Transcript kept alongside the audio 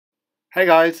Hey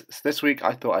guys, so this week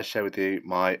I thought I'd share with you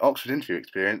my Oxford interview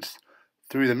experience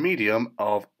through the medium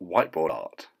of whiteboard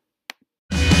art.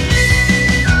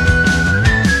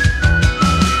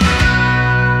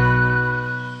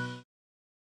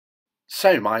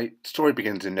 So my story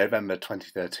begins in November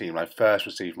 2013 when I first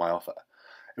received my offer.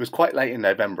 It was quite late in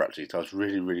November actually, so I was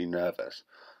really nervous.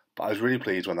 But I was really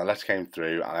pleased when the letter came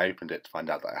through and I opened it to find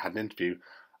out that I had an interview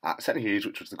at St Hugh's,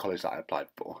 which was the college that I applied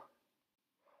for.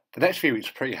 The next few weeks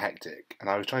were pretty hectic, and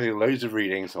I was trying to do loads of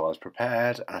reading, so I was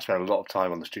prepared, and I spent a lot of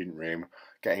time on the student room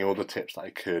getting all the tips that I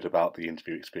could about the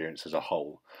interview experience as a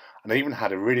whole. And I even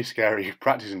had a really scary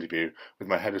practice interview with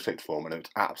my head of sixth form, and it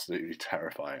was absolutely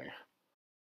terrifying.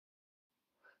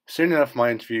 Soon enough,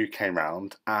 my interview came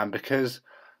round, and because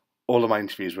all of my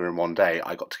interviews were in one day,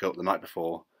 I got to go up the night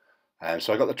before.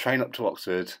 So I got the train up to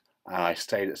Oxford, and I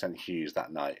stayed at St Hugh's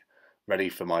that night, ready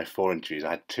for my 4 interviews. I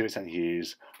had 2 at St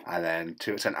Hugh's and then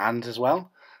 2 at St Anne's as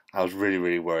well. I was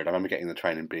really worried. I remember getting the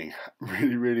train and being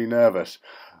really nervous.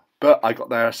 But I got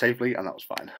there safely and that was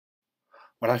fine.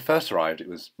 When I first arrived, it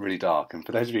was really dark. And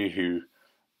for those of you who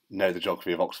know the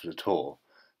geography of Oxford at all,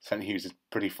 St Hugh's is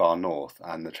pretty far north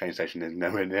and the train station is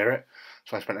nowhere near it.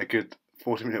 So I spent a good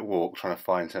 40-minute walk trying to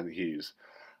find St Hugh's.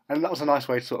 And that was a nice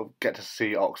way to sort of get to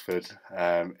see Oxford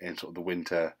in sort of the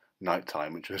winter night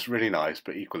time, which was really nice,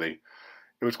 but equally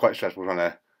it was quite stressful trying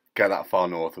to get that far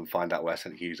north and find out where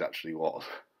St Hugh's actually was.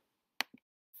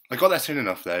 I got there soon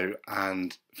enough though,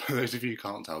 and for those of you who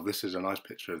can't tell, this is a nice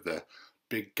picture of the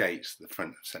big gates at the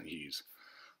front of St Hugh's.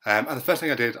 And the first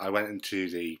thing I did, I went into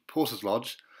the Porter's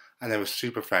Lodge, and they were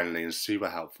super friendly and super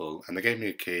helpful, and they gave me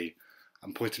a key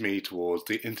and pointed me towards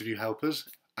the interview helpers,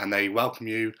 and they welcome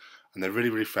you, and they're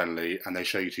really friendly, and they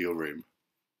show you to your room.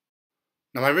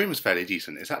 Now my room was fairly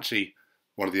decent. It's actually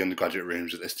one of the undergraduate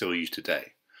rooms that they still use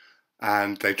today.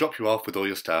 And they drop you off with all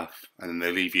your stuff, and then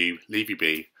they leave you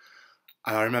be.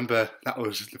 And I remember that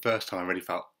was the first time I really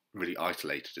felt really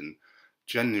isolated and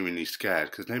genuinely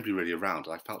scared because nobody really around.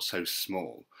 I felt so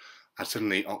small. And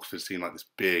suddenly Oxford seemed like this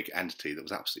big entity that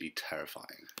was absolutely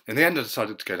terrifying. In the end, I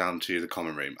decided to go down to the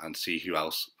common room and see who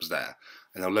else was there.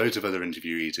 And there were loads of other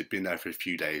interviewees who'd been there for a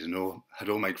few days and had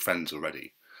all made friends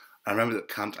already. I remember that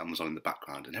countdown was on in the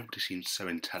background and everybody seemed so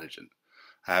intelligent.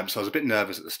 So I was a bit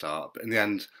nervous at the start, but in the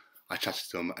end, I chatted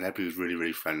to them and everybody was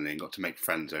really friendly and got to make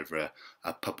friends over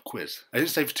a pub quiz. I didn't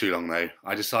stay for too long though.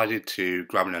 I decided to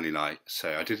grab an early night,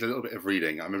 so I did a little bit of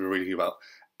reading. I remember reading about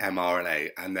mRNA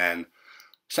and then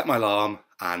set my alarm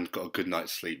and got a good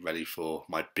night's sleep ready for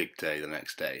my big day the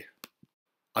next day.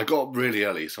 I got up really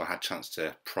early so I had a chance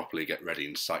to properly get ready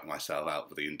and psych myself out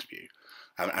for the interview.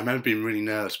 I remember being really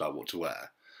nervous about what to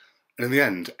wear. And in the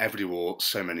end, everybody wore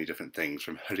so many different things,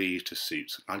 from hoodie to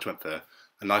suits. I just went for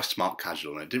a nice smart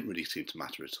casual and it didn't really seem to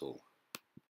matter at all.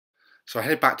 So I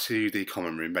headed back to the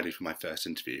common room ready for my first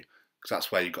interview, because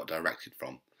that's where you got directed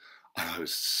from. And I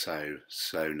was so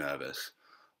nervous.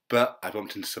 But I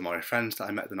bumped into some of my friends that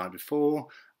I met the night before,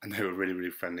 and they were really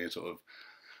friendly and sort of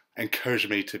encouraged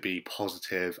me to be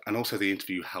positive, and also the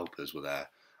interview helpers were there.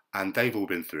 And they've all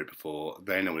been through it before,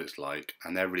 they know what it's like,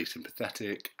 and they're really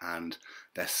sympathetic, and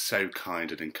they're so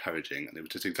kind and encouraging, and it was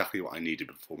just exactly what I needed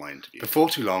before my interview. Before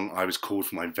too long, I was called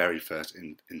for my very first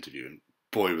interview, and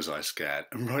boy was I scared,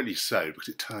 and rightly so, because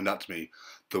it turned out to be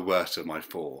the worst of my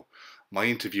 4. My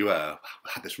interviewer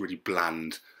had this really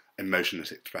bland,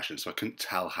 emotionless expression, so I couldn't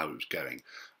tell how it was going.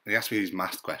 And he asked me these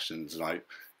math questions, and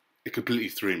it completely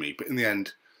threw me, but in the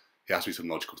end, he asked me some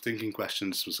logical thinking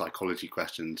questions, some psychology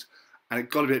questions, and it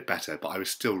got a bit better, but I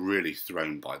was still really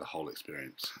thrown by the whole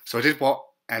experience. So I did what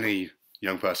any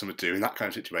young person would do in that kind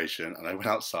of situation, and I went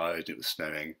outside, it was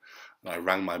snowing, and I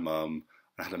rang my mum,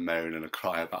 and I had a moan and a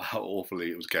cry about how awfully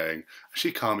it was going. And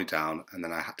she calmed me down, and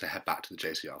then I had to head back to the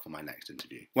JCR for my next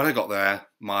interview. When I got there,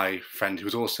 my friend, who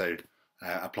was also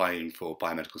applying for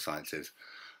biomedical sciences,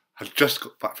 had just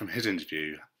got back from his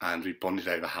interview, and we bonded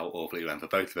over how awfully it went for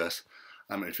both of us.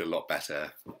 That made me feel a lot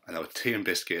better, and there were tea and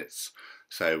biscuits,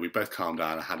 so we both calmed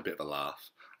down and had a bit of a laugh.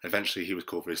 Eventually he was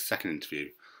called for his second interview,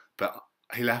 but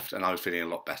he left and I was feeling a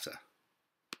lot better.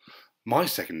 My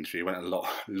second interview went a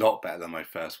lot better than my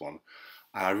first one,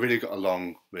 and I really got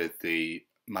along with the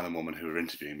man and woman who were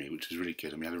interviewing me, which was really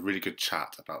good, and we had a really good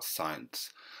chat about science.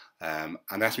 And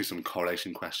they asked me some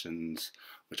correlation questions,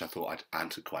 which I thought I'd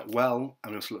answered quite well,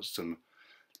 and we also looked at some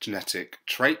genetic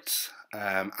traits.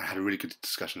 I had a really good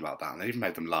discussion about that, and I even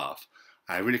made them laugh.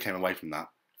 And I really came away from that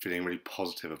feeling really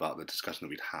positive about the discussion that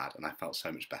we'd had, and I felt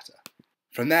so much better.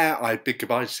 From there, I bid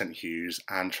goodbye to St Hugh's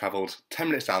and travelled 10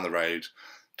 minutes down the road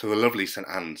to the lovely St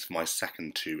Anne's for my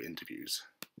second 2 interviews.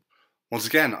 Once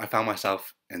again, I found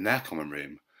myself in their common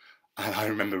room, And I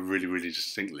remember really, really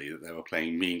distinctly that they were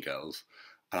playing Mean Girls,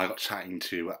 and I got chatting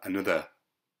to another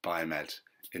biomed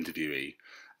interviewee,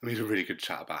 and we had a really good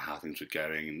chat about how things were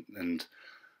going, and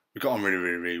we got on really,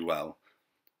 really, really well.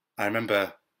 I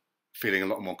remember feeling a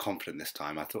lot more confident this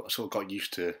time. I thought I sort of got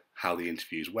used to how the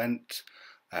interviews went,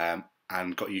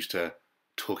 and got used to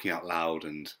talking out loud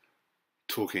and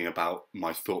talking about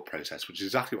my thought process, which is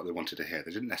exactly what they wanted to hear.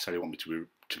 They didn't necessarily want me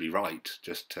to be right,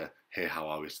 just to hear how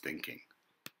I was thinking.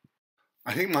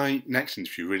 I think my next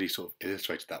interview really sort of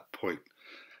illustrated that point.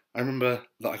 I remember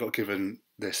that I got given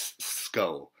this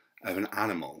skull of an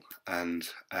animal, and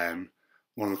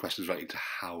one of the questions relating to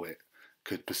how it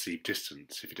could perceive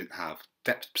distance if it didn't have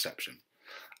depth perception.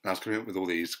 And I was coming up with all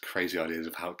these crazy ideas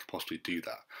of how it could possibly do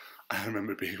that. I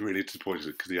remember being really disappointed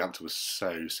because the answer was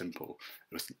so simple.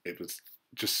 It was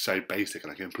just so basic,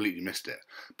 and I completely missed it.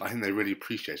 But I think they really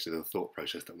appreciated the thought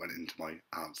process that went into my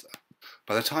answer.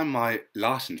 By the time my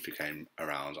last interview came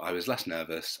around, I was less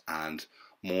nervous and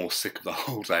more sick of the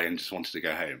whole day and just wanted to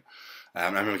go home. I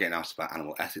remember getting asked about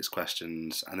animal ethics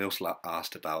questions, and they also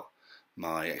asked about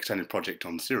my extended project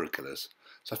on serial killers.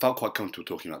 So I felt quite comfortable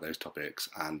talking about those topics,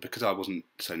 and because I wasn't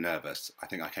so nervous, I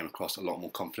think I came across a lot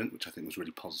more confident, which I think was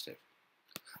really positive.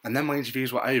 And then my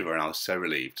interviews were over and I was so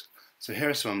relieved. So here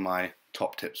are some of my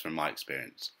top tips from my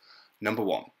experience. Number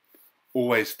one,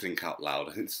 always think out loud.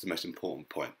 I think this is the most important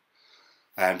point.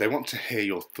 They want to hear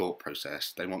your thought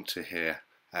process. They want to hear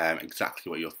exactly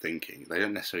what you're thinking. They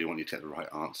don't necessarily want you to get the right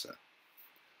answer.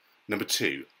 Number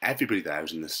two, everybody there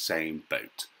is in the same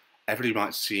boat. Everybody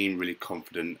might seem really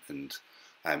confident and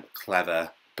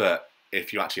clever, but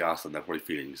if you actually ask them, they're probably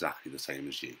feeling exactly the same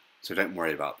as you. So don't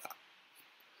worry about that.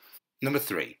 Number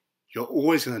three, you're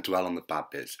always going to dwell on the bad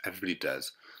bits. Everybody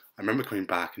does. I remember coming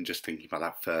back and just thinking about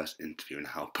that first interview and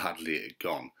how badly it had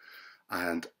gone.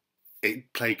 And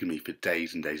it plagued me for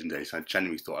days and days and days. I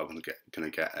genuinely thought I wasn't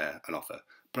going to get an offer.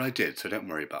 But I did, so don't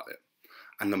worry about it.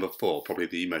 And number four, probably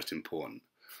the most important,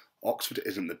 Oxford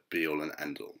isn't the be-all and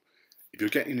end-all. If you're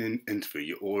getting an interview,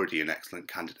 you're already an excellent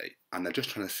candidate, and they're just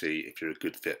trying to see if you're a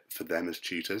good fit for them as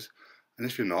tutors. And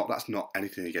if you're not, that's not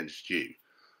anything against you.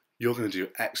 You're going to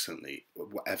do excellently at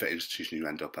whatever institution you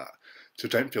end up at. So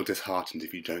don't feel disheartened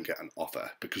if you don't get an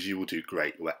offer, because you will do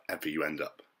great wherever you end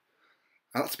up.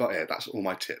 And that's about it. That's all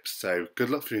my tips. So good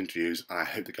luck for your interviews, and I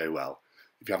hope they go well.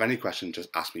 If you have any questions, just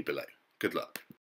ask me below. Good luck.